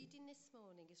this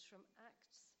morning is from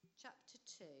Acts chapter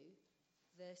 2,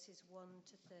 verses 1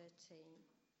 to 13.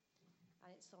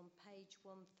 And it's on page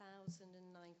 1093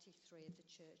 of the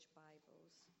Church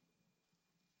Bibles.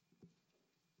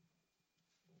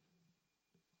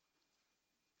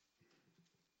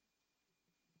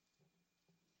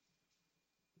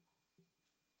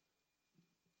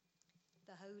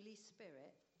 The Holy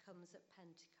Spirit comes at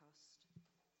Pentecost.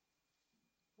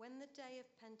 When the day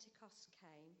of Pentecost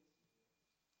came,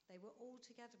 they were all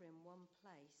together in one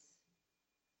place.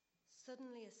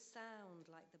 Suddenly a sound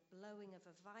like the blowing of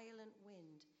a violent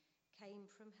wind came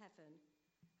from heaven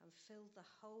and filled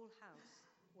the whole house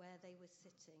where they were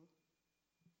sitting.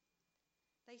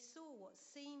 They saw what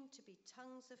seemed to be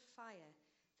tongues of fire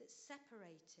that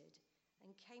separated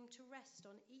and came to rest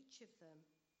on each of them.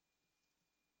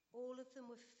 All of them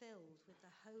were filled with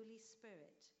the Holy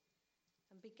Spirit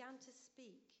and began to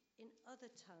speak in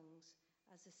other tongues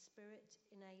as the Spirit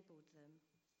enabled them.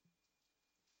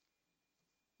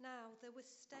 Now there were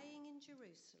staying in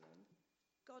Jerusalem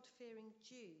God-fearing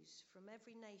Jews from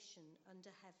every nation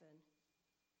under heaven.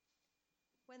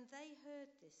 When they heard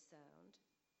this sound,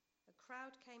 a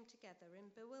crowd came together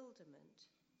in bewilderment,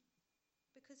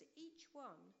 because each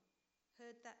one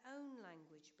heard their own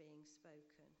language being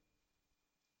spoken.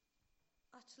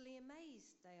 Utterly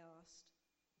amazed, they asked,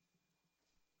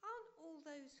 "Aren't all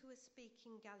those who are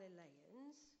speaking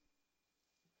Galileans?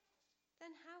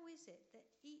 Then how is it that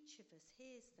each of us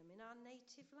hears them in our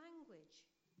native language?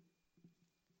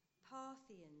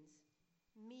 Parthians,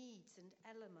 Medes and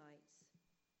Elamites,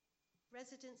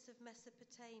 residents of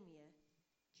Mesopotamia,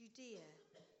 Judea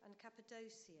and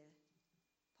Cappadocia,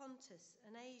 Pontus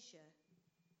and Asia,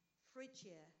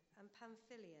 Phrygia and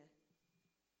Pamphylia,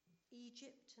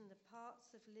 Egypt and the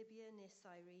parts of Libya near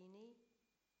Cyrene,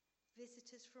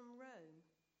 visitors from Rome,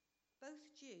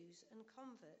 both Jews and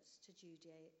converts to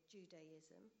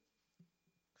Judaism,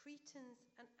 Cretans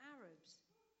and Arabs.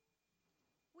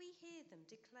 We hear them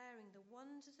declaring the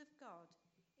wonders of God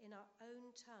in our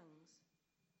own tongues."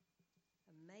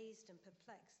 Amazed and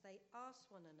perplexed, they asked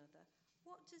one another,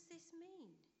 "What does this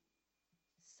mean?"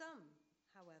 Some,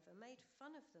 however, made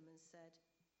fun of them and said,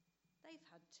 "They've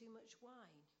had too much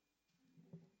wine."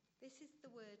 This is the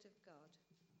word of God.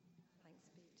 Thanks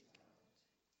be to God.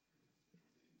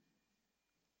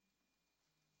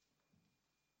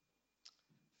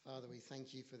 Father, we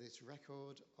thank you for this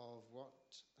record of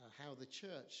how the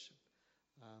church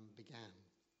began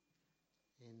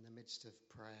in the midst of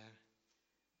prayer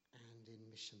and in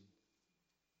mission.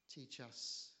 Teach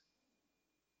us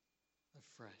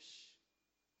afresh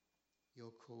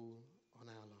your call on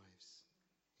our lives.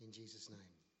 In Jesus'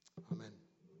 name, amen.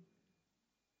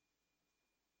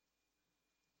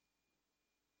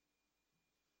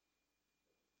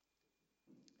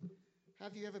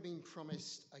 Have you ever been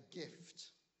promised a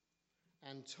gift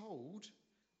and told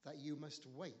that you must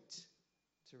wait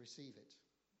to receive it?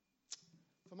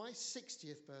 For my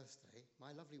 60th birthday,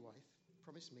 my lovely wife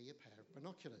promised me a pair of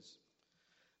binoculars.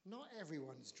 Not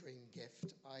everyone's dream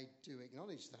gift, I do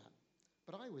acknowledge that,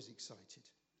 but I was excited.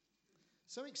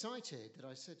 So excited that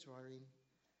I said to Irene,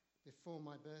 before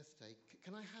my birthday,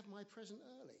 "Can I have my present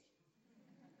early?"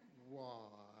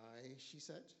 "Why?" she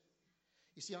said.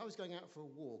 You see, I was going out for a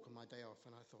walk on my day off,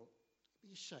 and I thought, it'd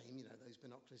be a shame, those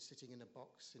binoculars sitting in a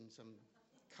box in some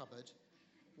cupboard.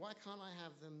 Why can't I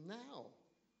have them now?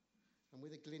 And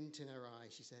with a glint in her eye,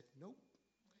 she said, "Nope,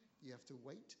 you have to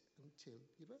wait until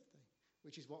your birthday,"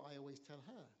 which is what I always tell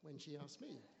her when she asks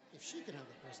me if she can have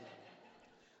the present.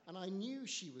 And I knew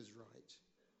she was right.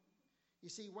 You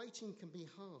see, waiting can be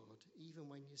hard even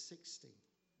when you're 60.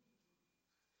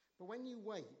 But when you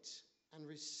wait and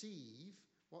receive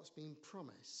what's been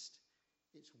promised,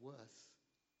 it's worth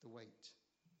the wait.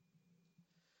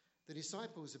 The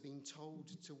disciples had been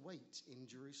told to wait in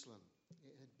Jerusalem.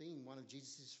 It had been one of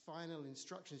Jesus' final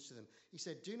instructions to them. He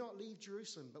said, "Do not leave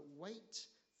Jerusalem, but wait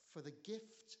for the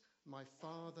gift my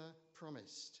Father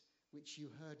promised, which you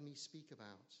heard me speak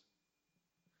about."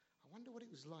 I wonder what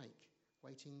it was like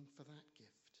waiting for that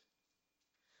gift.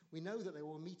 We know that they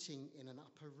were meeting in an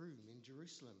upper room in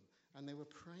Jerusalem, and they were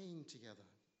praying together.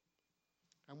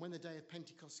 And when the day of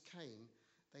Pentecost came,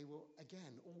 they were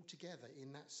again all together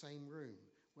in that same room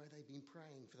where they'd been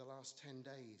praying for the last 10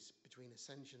 days between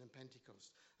Ascension and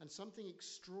Pentecost. And something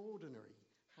extraordinary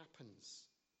happens.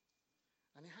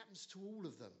 And it happens to all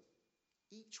of them,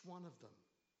 each one of them.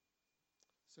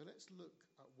 So let's look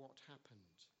at what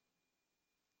happened.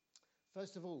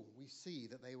 First of all, we see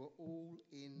that they were all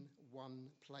in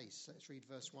one place. Let's read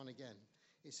verse 1 again.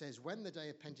 It says, "When the day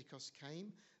of Pentecost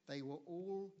came, they were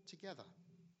all together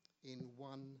in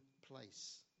one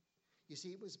place." You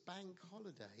see, it was bank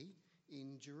holiday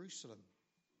in Jerusalem.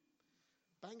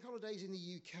 Bank holidays in the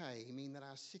UK mean that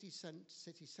our city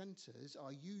centres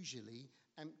are usually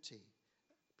empty.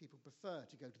 People prefer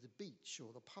to go to the beach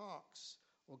or the parks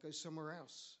or go somewhere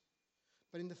else.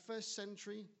 But in the first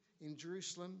century in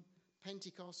Jerusalem,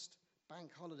 Pentecost,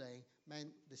 bank holiday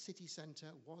meant the city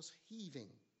centre was heaving.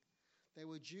 There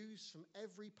were Jews from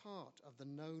every part of the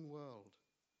known world.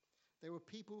 There were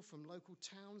people from local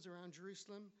towns around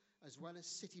Jerusalem as well as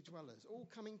city dwellers, all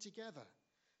coming together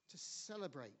to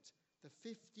celebrate the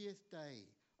 50th day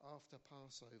after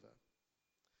Passover.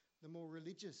 The more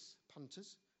religious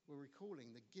punters were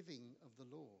recalling the giving of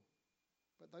the law,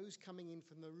 but those coming in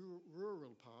from the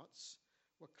rural parts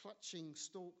were clutching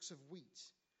stalks of wheat,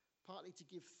 partly to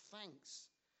give thanks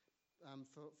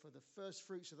for the first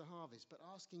fruits of the harvest, but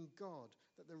asking God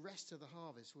that the rest of the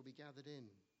harvest will be gathered in.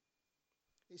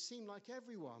 It seemed like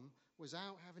everyone was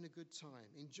out having a good time,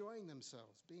 enjoying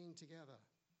themselves, being together.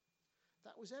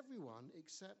 That was everyone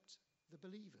except the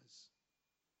believers.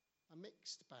 A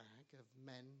mixed bag of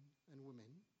men and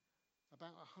women.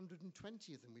 About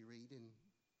 120 of them we read in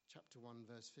chapter 1,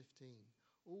 verse 15,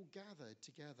 all gathered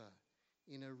together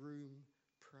in a room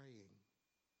praying.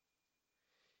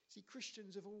 See,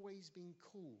 Christians have always been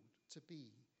called to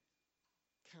be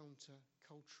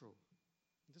counter-cultural.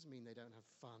 It doesn't mean they don't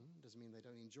have fun, it doesn't mean they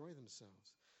don't enjoy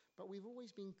themselves. But we've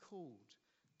always been called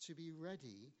to be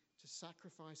ready to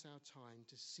sacrifice our time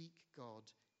to seek God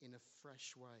in a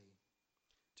fresh way,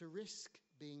 to risk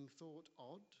being thought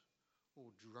odd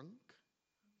or drunk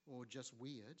or just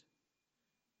weird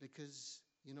because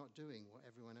you're not doing what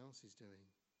everyone else is doing.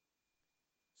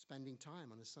 Spending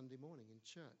time on a Sunday morning in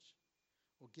church,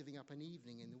 or giving up an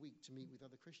evening in the week to meet with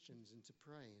other Christians and to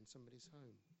pray in somebody's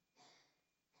home.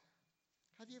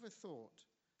 Have you ever thought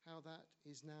how that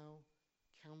is now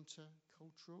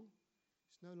counter-cultural?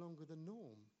 It's no longer the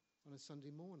norm on a Sunday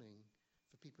morning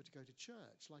for people to go to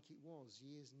church like it was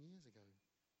years and years ago.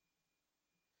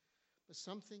 But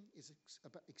something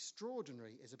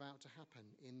extraordinary is about to happen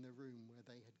in the room where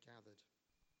they had gathered.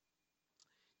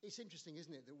 It's interesting,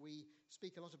 isn't it, that we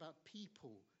speak a lot about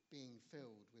people being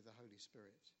filled with the Holy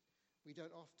Spirit. We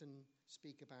don't often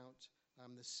speak about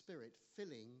the Spirit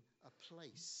filling a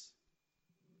place.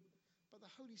 But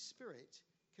the Holy Spirit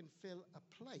can fill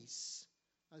a place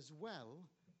as well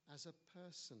as a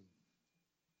person.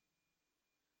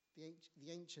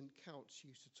 The ancient Celts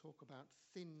used to talk about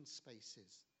thin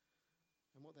spaces.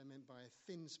 And what they meant by a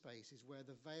thin space is where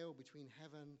the veil between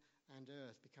heaven and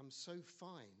earth becomes so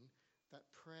fine that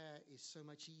prayer is so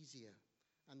much easier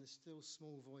and the still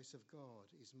small voice of God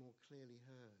is more clearly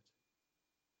heard.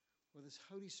 Well, this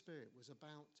Holy Spirit was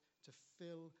about to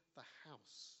fill the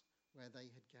house where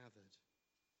they had gathered.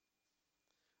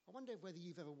 I wonder whether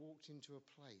you've ever walked into a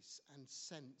place and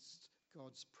sensed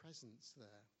God's presence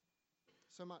there,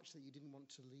 so much that you didn't want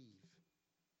to leave.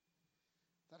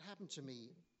 That happened to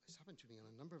me. It's happened to me on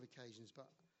a number of occasions,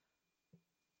 but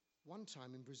one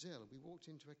time in Brazil, we walked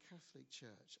into a Catholic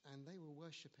church and they were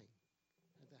worshipping.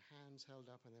 They had their hands held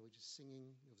up and they were just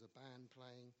singing. There was a band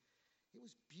playing. It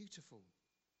was beautiful.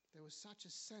 There was such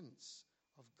a sense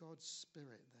of God's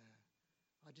Spirit there.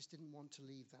 I just didn't want to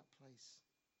leave that place.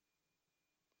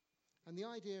 And the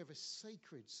idea of a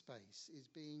sacred space is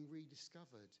being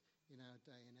rediscovered in our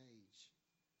day and age.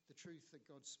 The truth that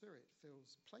God's Spirit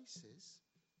fills places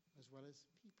as well as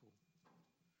people.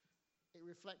 It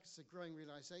reflects a growing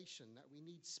realization that we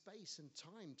need space and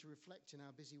time to reflect in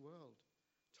our busy world.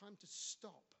 Time to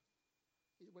stop.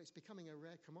 It's becoming a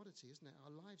rare commodity, isn't it?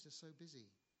 Our lives are so busy.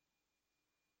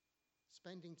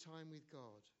 Spending time with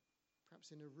God,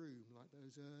 perhaps in a room like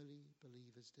those early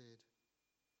believers did.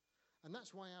 And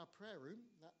that's why our prayer room,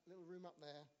 that little room up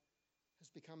there,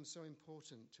 has become so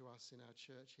important to us in our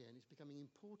church here. And it's becoming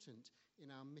important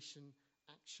in our mission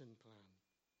action plan.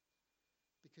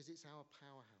 Because it's our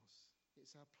powerhouse.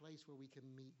 It's our place where we can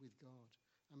meet with God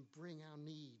and bring our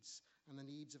needs and the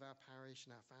needs of our parish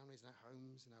and our families and our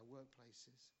homes and our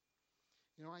workplaces.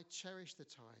 You know, I cherish the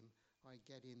time I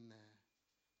get in there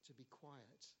to be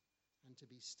quiet and to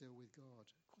be still with God.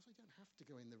 Of course, I don't have to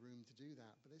go in the room to do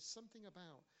that, but there's something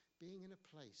about being in a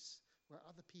place where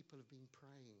other people have been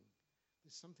praying.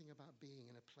 There's something about being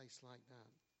in a place like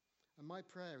that. And my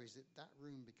prayer is that that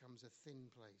room becomes a thin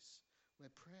place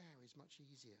where prayer is much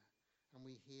easier and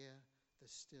we hear the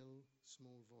still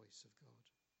small voice of God.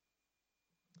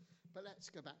 But let's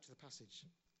go back to the passage,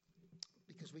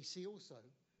 because we see also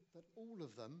that all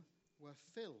of them were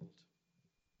filled.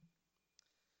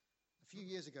 A few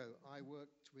years ago, I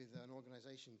worked with an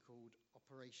organization called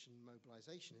Operation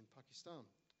Mobilization in Pakistan.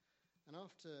 And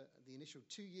after the initial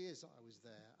 2 years that I was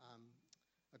there,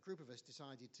 a group of us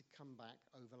decided to come back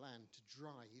overland, to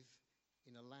drive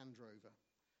in a Land Rover.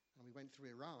 And we went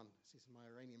through Iran. See some of my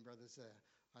Iranian brothers there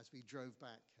as we drove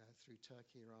back through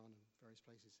Turkey, Iran, and various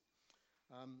places.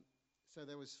 So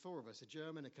there was 4 of us, a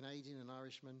German, a Canadian, an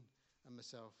Irishman, and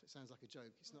myself. It sounds like a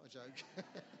joke. It's not a joke.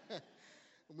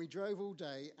 And we drove all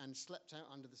day and slept out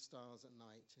under the stars at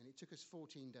night. And it took us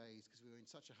 14 days because we were in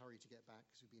such a hurry to get back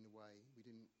because we'd been away. We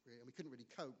couldn't really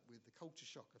cope with the culture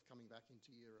shock of coming back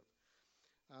into Europe.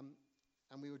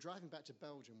 And we were driving back to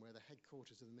Belgium where the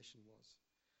headquarters of the mission was.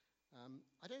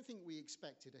 I don't think we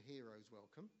expected a hero's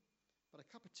welcome, but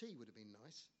a cup of tea would have been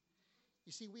nice.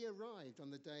 You see, we arrived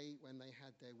on the day when they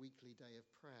had their weekly day of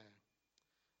prayer,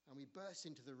 and we burst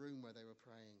into the room where they were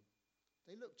praying.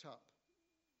 They looked up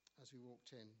as we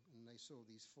walked in, and they saw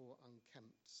these 4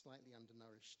 unkempt, slightly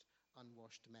undernourished,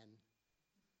 unwashed men.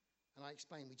 And I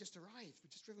explained, we just arrived.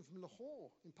 We've just driven from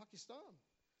Lahore in Pakistan.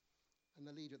 And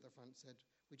the leader at the front said,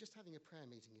 we're just having a prayer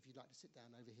meeting if you'd like to sit down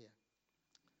over here.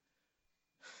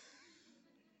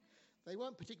 They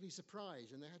weren't particularly surprised,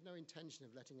 and they had no intention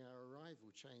of letting our arrival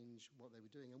change what they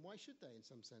were doing. And why should they, in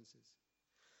some senses?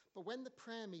 But when the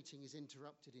prayer meeting is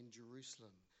interrupted in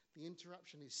Jerusalem, the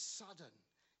interruption is sudden.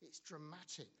 It's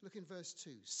dramatic. Look in verse 2.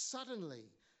 Suddenly,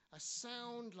 a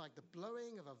sound like the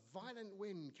blowing of a violent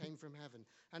wind came from heaven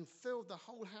and filled the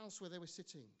whole house where they were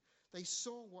sitting. They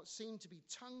saw what seemed to be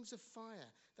tongues of fire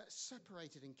that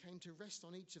separated and came to rest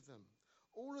on each of them.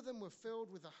 All of them were filled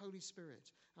with the Holy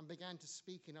Spirit and began to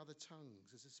speak in other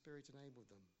tongues as the Spirit enabled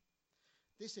them.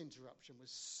 This interruption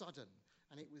was sudden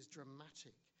and it was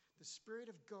dramatic. The Spirit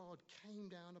of God came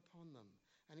down upon them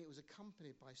and it was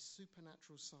accompanied by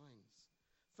supernatural signs.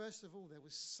 First of all, there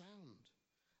was sound,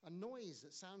 a noise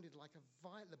that sounded like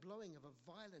the blowing of a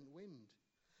violent wind.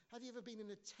 Have you ever been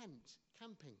in a tent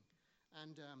camping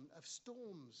and of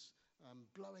storms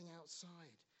blowing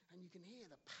outside, and you can hear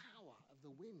the power of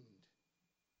the wind?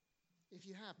 If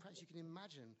you have, perhaps you can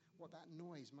imagine what that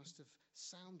noise must have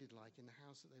sounded like in the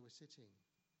house that they were sitting.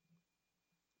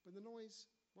 But the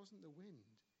noise wasn't the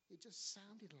wind. It just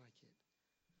sounded like it.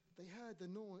 They heard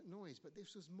the noise, but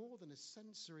this was more than a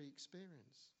sensory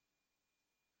experience.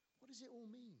 What does it all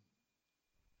mean?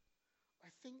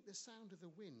 I think the sound of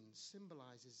the wind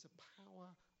symbolizes the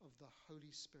power of the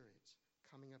Holy Spirit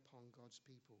coming upon God's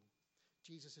people.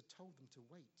 Jesus had told them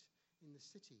to wait in the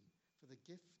city for the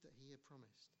gift that he had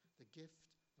promised, the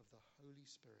gift of the Holy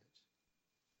Spirit.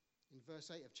 In verse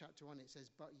 8 of chapter 1, it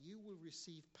says, "But you will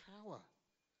receive power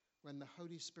when the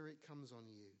Holy Spirit comes on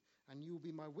you, and you will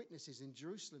be my witnesses in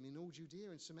Jerusalem, in all Judea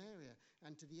and Samaria,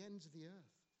 and to the ends of the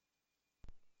earth."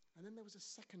 And then there was a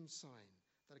second sign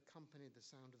that accompanied the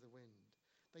sound of the wind.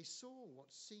 They saw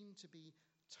what seemed to be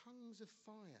tongues of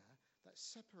fire that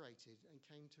separated and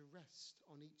came to rest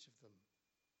on each of them.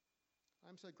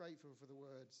 I'm so grateful for the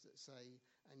words that say,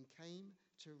 "and came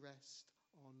to rest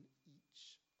on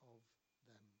each of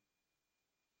them."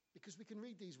 Because we can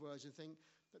read these words and think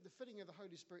that the filling of the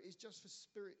Holy Spirit is just for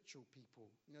spiritual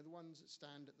people, the ones that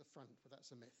stand at the front. Well,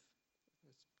 that's a myth.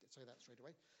 Let's say that straight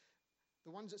away.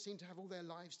 The ones that seem to have all their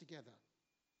lives together.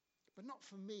 But not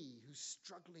for me, who's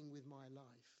struggling with my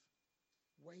life,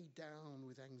 weighed down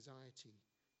with anxiety,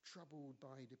 troubled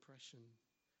by depression,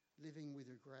 living with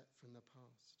regret from the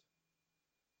past.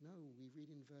 No, we read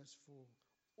in verse 4,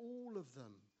 all of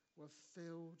them were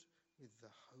filled with the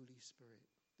Holy Spirit.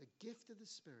 The gift of the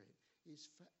Spirit is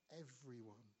for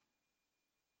everyone.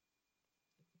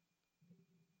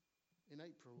 In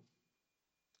April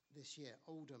this year,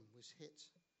 Oldham was hit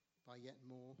by yet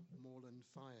more moorland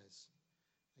fires.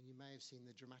 And you may have seen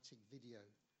the dramatic video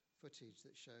footage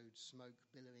that showed smoke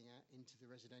billowing out into the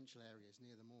residential areas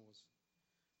near the moors.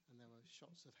 And there were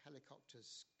shots of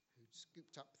helicopters who'd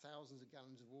scooped up thousands of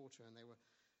gallons of water and they were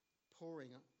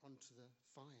pouring onto the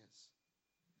fires.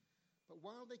 But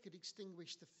while they could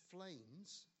extinguish the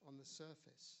flames on the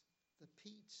surface, the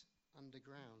peat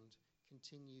underground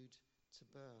continued to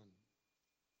burn.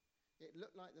 It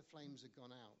looked like the flames had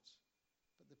gone out,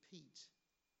 but the peat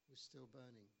was still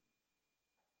burning.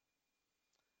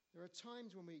 There are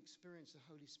times when we experience the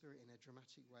Holy Spirit in a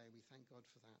dramatic way, and we thank God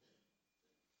for that.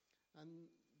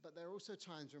 But there are also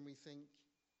times when we think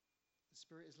the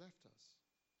Spirit has left us.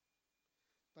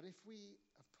 But if we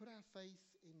have put our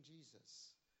faith in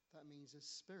Jesus, that means the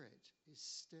Spirit is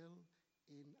still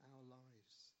in our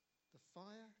lives. The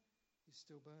fire is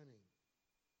still burning.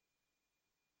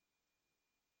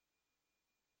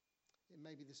 It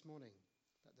may be this morning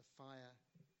that the fire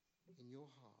in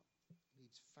your heart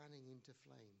needs fanning into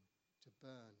flame to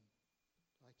burn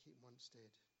like it once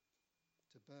did,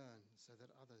 to burn so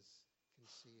that others can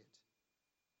see it.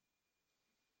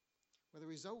 Well, the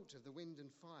result of the wind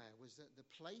and fire was that the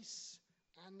place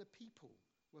and the people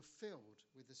were filled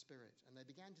with the Spirit, and they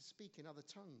began to speak in other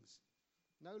tongues,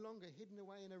 no longer hidden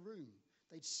away in a room.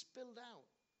 They'd spilled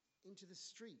out into the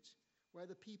street where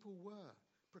the people were,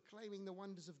 proclaiming the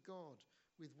wonders of God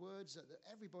with words that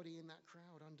everybody in that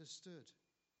crowd understood.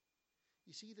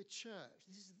 You see, the church,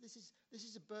 this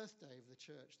is a birthday of the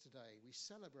church today. We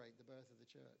celebrate the birth of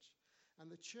the church. And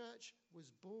the church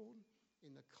was born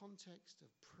in the context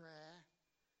of prayer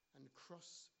and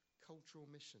cross-cultural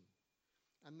mission.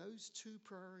 And those two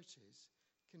priorities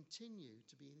continue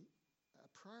to be a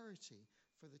priority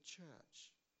for the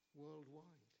church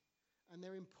worldwide. And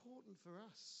they're important for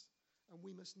us. And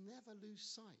we must never lose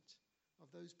sight of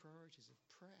those priorities of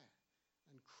prayer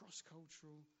and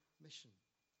cross-cultural mission.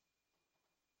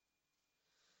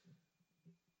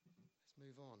 Let's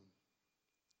move on.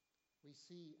 We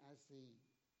see as the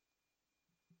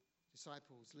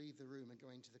disciples leave the room and go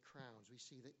into the crowds, we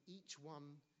see that each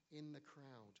one in the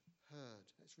crowd heard.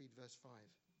 Let's read verse 5.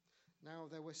 Now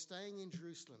there were staying in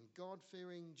Jerusalem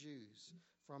God-fearing Jews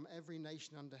from every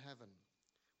nation under heaven.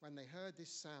 When they heard this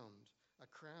sound, a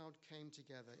crowd came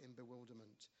together in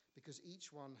bewilderment, because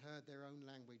each one heard their own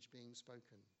language being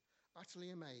spoken. Utterly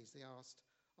amazed, they asked,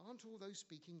 "Aren't all those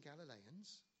speaking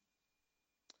Galileans?"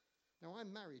 Now,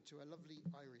 I'm married to a lovely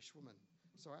Irish woman,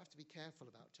 so I have to be careful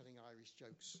about telling Irish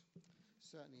jokes,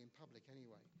 certainly in public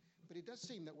anyway. But it does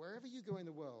seem that wherever you go in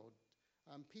the world,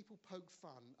 people poke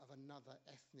fun of another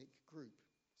ethnic group.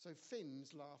 So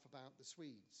Finns laugh about the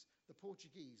Swedes, the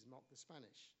Portuguese mock the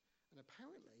Spanish, and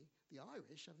apparently the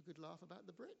Irish have a good laugh about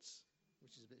the Brits,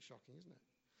 which is a bit shocking, isn't it?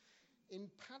 In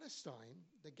Palestine,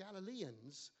 the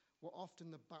Galileans were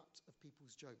often the butt of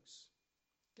people's jokes.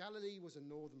 Galilee was a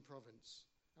northern province,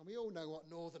 and we all know what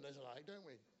northerners are like, don't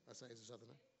we? I say as a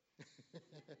southerner.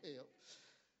 Yep.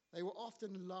 They were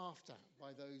often laughed at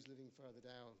by those living further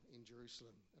down in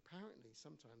Jerusalem. Apparently,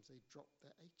 sometimes they dropped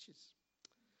their H's.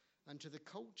 And to the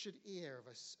cultured ear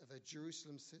of a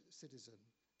Jerusalem citizen,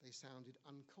 they sounded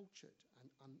uncultured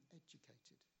and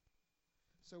uneducated.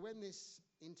 So when this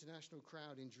international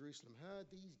crowd in Jerusalem heard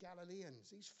these Galileans,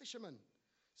 these fishermen,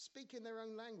 speaking their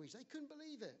own language, they couldn't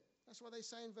believe it. That's why they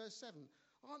say in verse 7,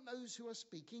 "Aren't those who are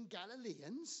speaking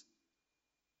Galileans?"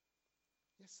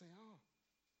 Yes, they are.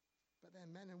 But they're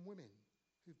men and women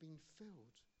who've been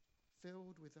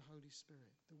filled with the Holy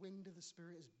Spirit. The wind of the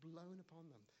Spirit is blown upon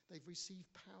them. They've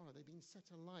received power. They've been set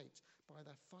alight by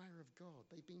the fire of God.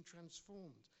 They've been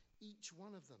transformed, each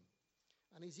one of them.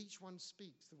 And as each one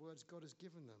speaks the words God has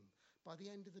given them, by the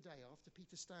end of the day, after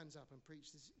Peter stands up and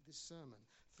preaches this sermon,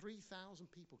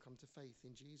 3,000 people come to faith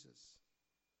in Jesus.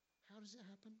 How does it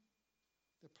happen?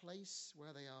 The place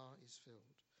where they are is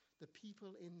filled. The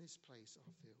people in this place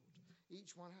are filled.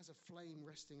 Each one has a flame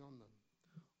resting on them.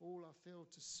 All are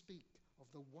filled to speak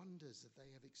of the wonders that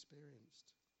they have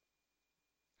experienced.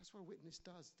 That's what a witness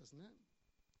does, doesn't it?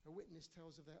 A witness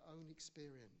tells of their own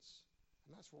experience.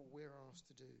 And that's what we're asked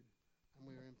to do. And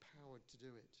we're empowered to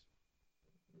do it.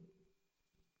 Some of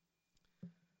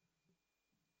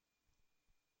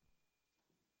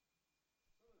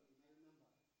you may remember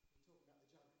we talked about the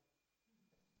jug.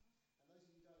 And those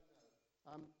of you who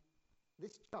don't know,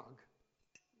 this jug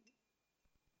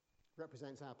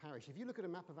represents our parish. If you look at a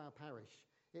map of our parish,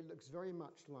 it looks very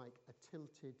much like a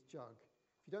tilted jug.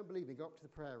 If you don't believe me, go up to the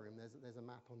prayer room. There's a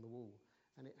map on the wall,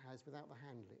 and it has, without the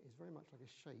handle, it is very much like a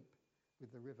shape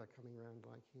with the river coming around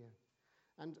like here.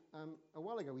 And a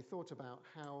while ago, we thought about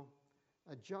how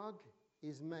a jug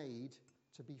is made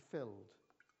to be filled.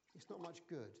 It's not much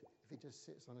good if it just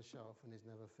sits on a shelf and is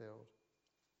never filled.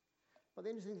 But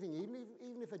the interesting thing,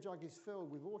 even if a jug is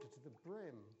filled with water to the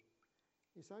brim,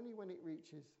 it's only when it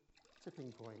reaches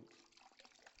tipping point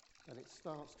that it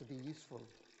starts to be useful.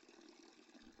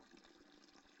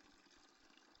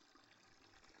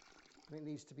 And it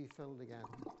needs to be filled again,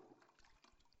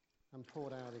 and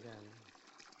poured out again,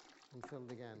 and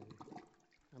filled again,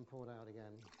 and poured out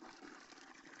again.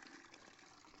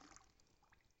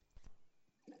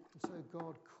 And so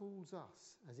God calls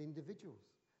us as individuals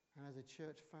and as a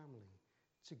church family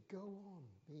to go on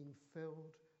being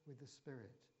filled with the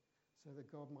Spirit, so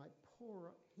that God might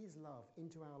pour his love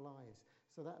into our lives,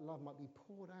 so that love might be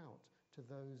poured out to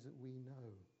those that we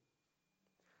know.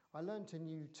 I learnt a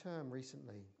new term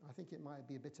recently. I think it might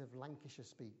be a bit of Lancashire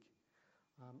speak.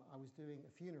 I was doing a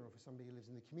funeral for somebody who lives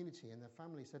in the community, and their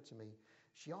family said to me,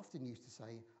 she often used to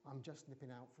say, "I'm just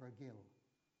nipping out for a gill."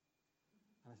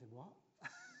 And I said, "What?"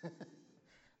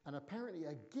 And apparently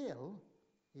a gill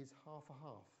is half a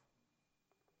half.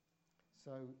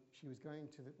 So she was going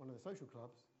to one of the social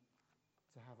clubs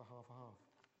to have a half a half.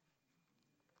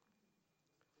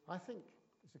 I think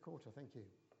It's a quarter, thank you.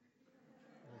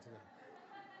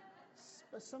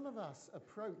 But some of us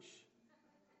approach,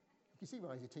 you can see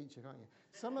why he's a teacher, can't you?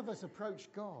 Some of us approach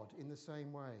God in the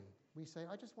same way. We say,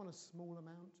 I just want a small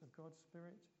amount of God's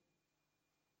Spirit.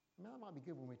 I mean, that might be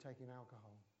good when we're taking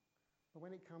alcohol. But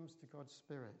when it comes to God's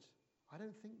Spirit, I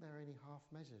don't think there are any half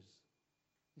measures.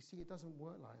 You see, it doesn't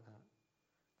work like that.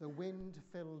 The wind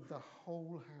filled the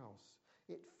whole house.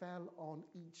 It fell on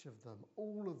each of them.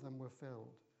 All of them were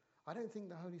filled. I don't think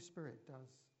the Holy Spirit does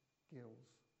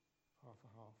gills, half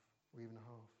a half, or even a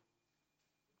half.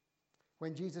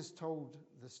 When Jesus told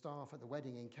the staff at the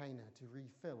wedding in Cana to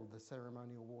refill the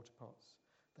ceremonial water pots,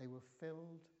 they were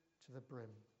filled to the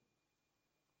brim.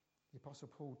 The Apostle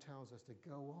Paul tells us to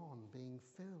go on being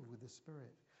filled with the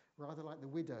Spirit, rather like the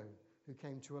widow who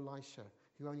came to Elisha,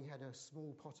 who only had a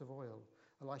small pot of oil.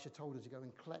 Elisha told her to go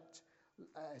and collect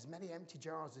as many empty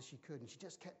jars as she could, and she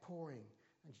just kept pouring,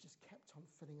 and she just kept on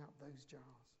filling up those jars.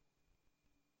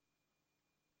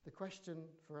 The question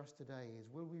for us today is,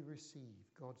 will we receive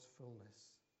God's fullness?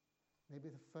 Maybe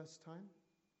the first time,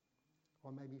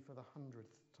 or maybe for the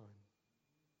 100th time.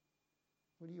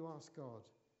 Will you ask God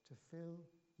to fill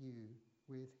you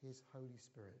with his Holy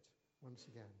Spirit once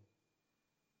again,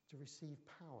 to receive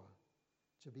power,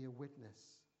 to be a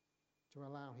witness, to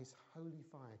allow his holy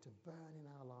fire to burn in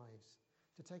our lives,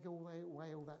 to take away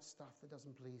all that stuff that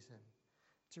doesn't please him,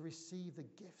 to receive the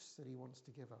gifts that he wants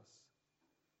to give us,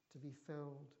 to be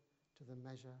filled to the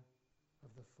measure of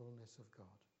the fullness of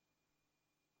God.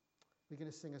 We're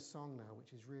going to sing a song now,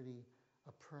 which is really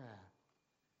a prayer.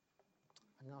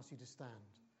 I'm going to ask you to stand.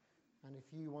 And if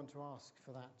you want to ask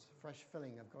for that fresh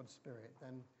filling of God's Spirit,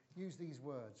 then use these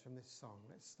words from this song.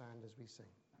 Let's stand as we sing.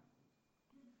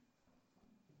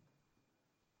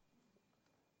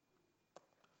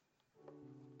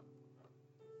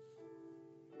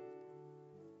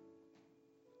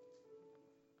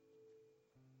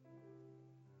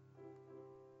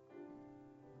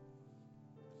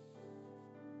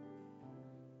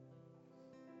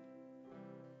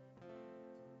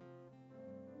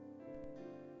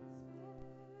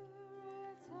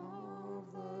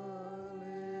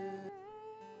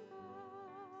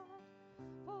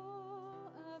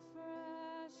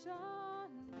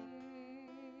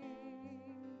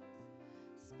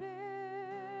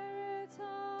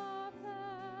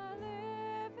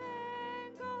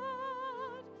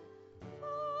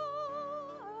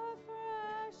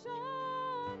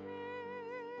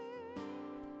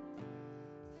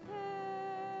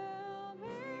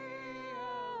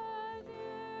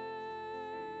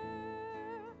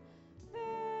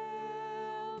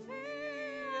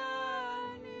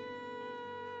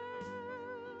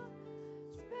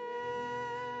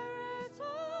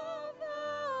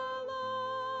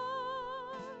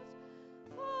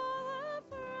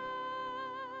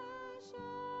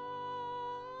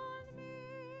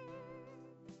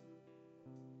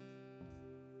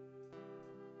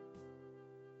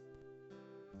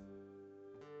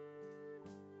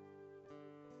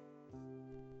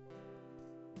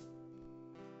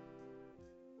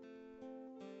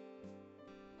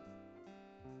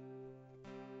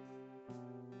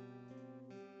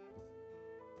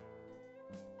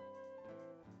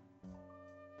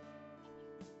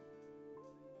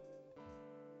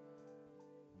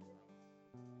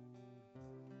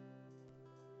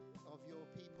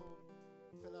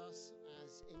 Fill us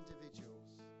as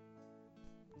individuals.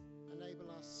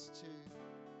 Enable us to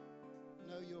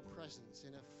know your presence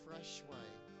in a fresh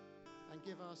way and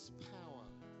give us power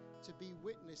to be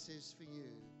witnesses for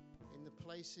you in the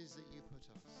places that you put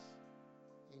us.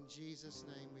 In Jesus'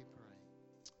 name we pray.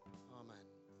 Amen.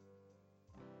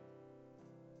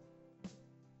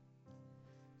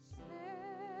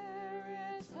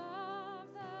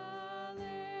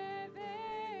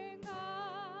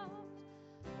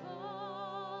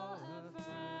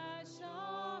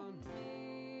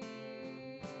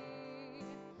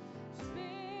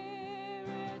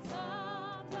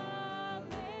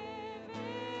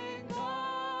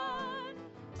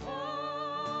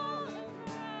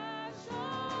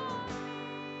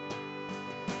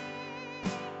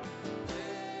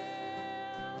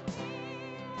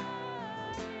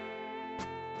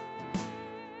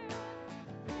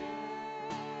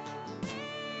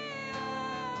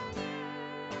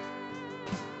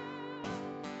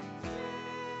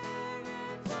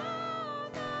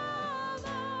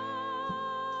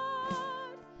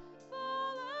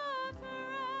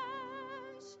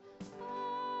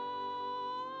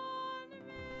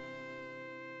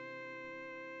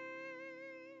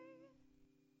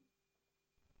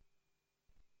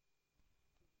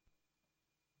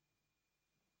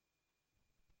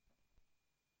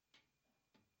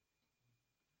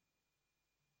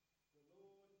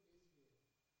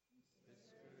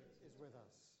 with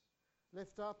us.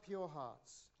 Lift up your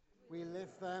hearts. We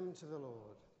lift them to the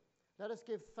Lord. Let us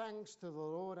give thanks to the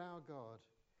Lord our God.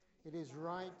 It is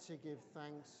right to give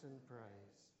thanks and praise.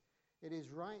 It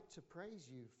is right to praise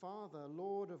you, Father,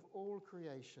 Lord of all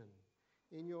creation.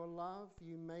 In your love,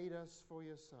 you made us for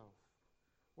yourself.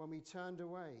 When we turned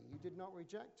away, you did not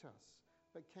reject us,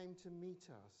 but came to meet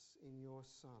us in your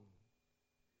Son.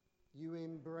 You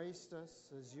embraced us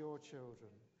as your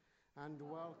children and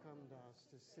welcomed us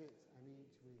to sit and eat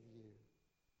with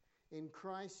you. In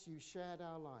Christ, you shared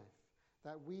our life,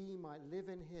 that we might live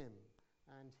in him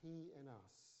and he in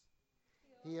us.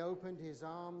 He opened his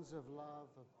arms of love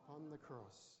upon the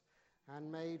cross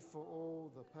and made for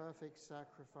all the perfect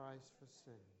sacrifice for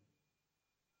sin.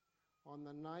 On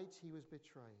the night he was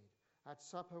betrayed, at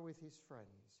supper with his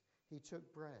friends, he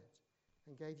took bread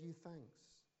and gave you thanks.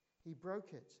 He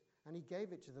broke it and he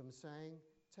gave it to them, saying,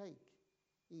 "Take,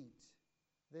 eat.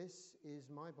 This is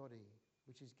my body,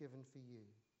 which is given for you.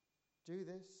 Do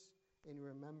this in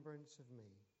remembrance of me."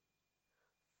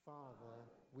 Father,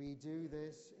 we do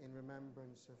this in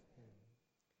remembrance of him.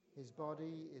 His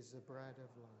body is the bread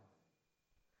of life.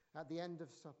 At the end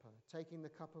of supper, taking the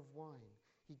cup of wine,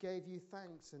 he gave you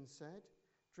thanks and said,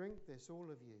 "Drink this,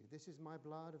 all of you. This is my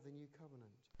blood of the new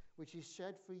covenant, which is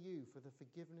shed for you for the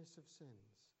forgiveness of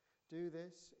sins. Do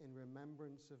this in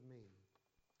remembrance of me."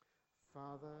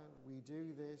 Father, we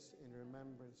do this in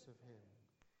remembrance of him.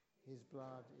 His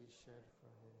blood is shed for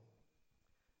him.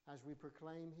 As we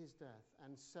proclaim his death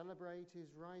and celebrate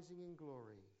his rising in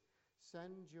glory,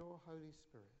 send your Holy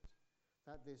Spirit,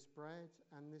 that this bread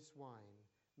and this wine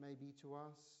may be to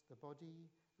us the body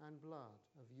and blood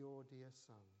of your dear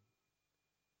Son.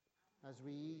 As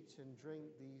we eat and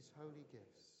drink these holy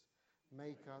gifts,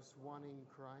 make us one in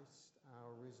Christ,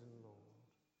 our risen Lord.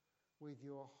 With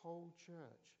your whole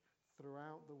church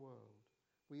throughout the world,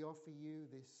 we offer you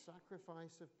this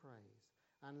sacrifice of praise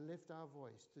and lift our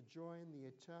voice to join the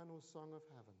eternal song of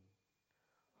heaven.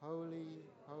 Holy,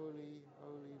 holy,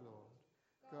 holy Lord,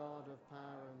 God of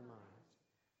power and might,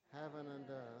 heaven and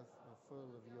earth are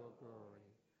full of your glory.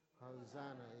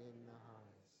 Hosanna in the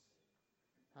highest.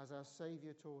 As our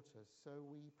Saviour taught us, so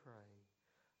we pray.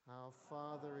 Our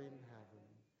Father in heaven,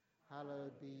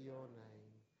 hallowed be your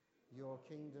name. Your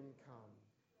kingdom come,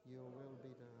 your will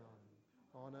be done,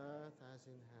 on earth as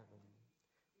in heaven.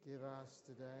 Give us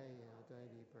today our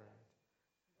daily bread.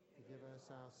 Forgive us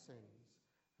our sins,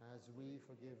 as we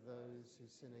forgive those who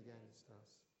sin against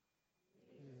us.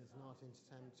 Lead us not into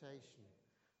temptation,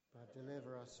 but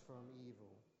deliver us from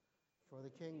evil. For the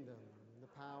kingdom, the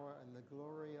power, and the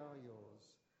glory are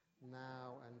yours,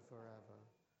 now and forever.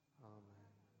 Amen.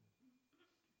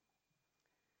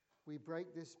 We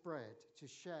break this bread to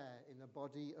share in the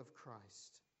body of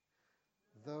Christ.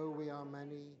 Though we are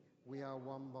many, we are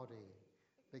one body,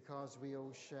 because we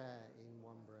all share in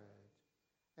one bread.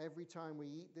 Every time we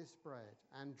eat this bread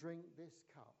and drink this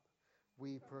cup,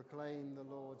 we proclaim the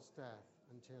Lord's death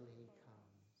until he comes.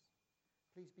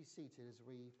 Please be seated as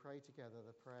we pray together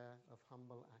the prayer of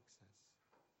humble access.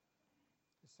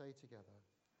 Let's say together,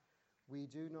 "We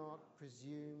do not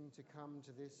presume to come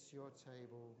to this your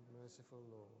table, merciful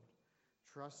Lord,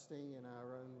 trusting in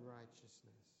our own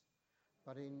righteousness,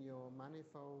 but in your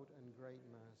manifold and great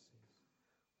mercies.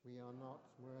 We are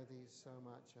not worthy so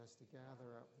much as to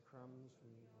gather up the crumbs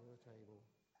from your table.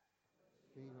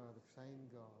 We are the same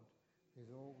God who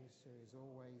is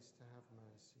always to have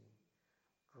mercy.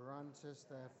 Grant us,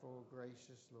 therefore,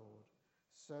 gracious Lord,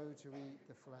 so to eat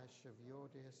the flesh of your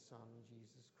dear Son,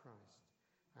 Jesus Christ,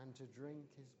 and to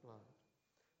drink his blood,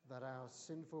 that our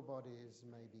sinful bodies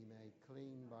may be made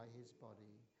clean by his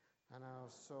body, and our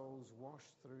souls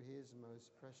washed through his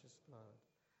most precious blood,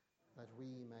 that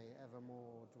we may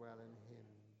evermore dwell in him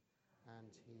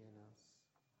and he in us.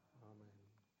 Amen."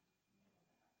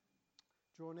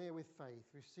 Draw near with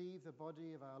faith, receive the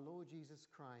body of our Lord Jesus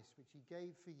Christ, which he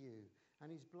gave for you,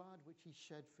 and his blood which he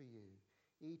shed for you.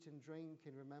 Eat and drink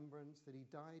in remembrance that he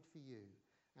died for you,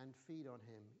 and feed on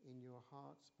him in your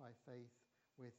hearts by faith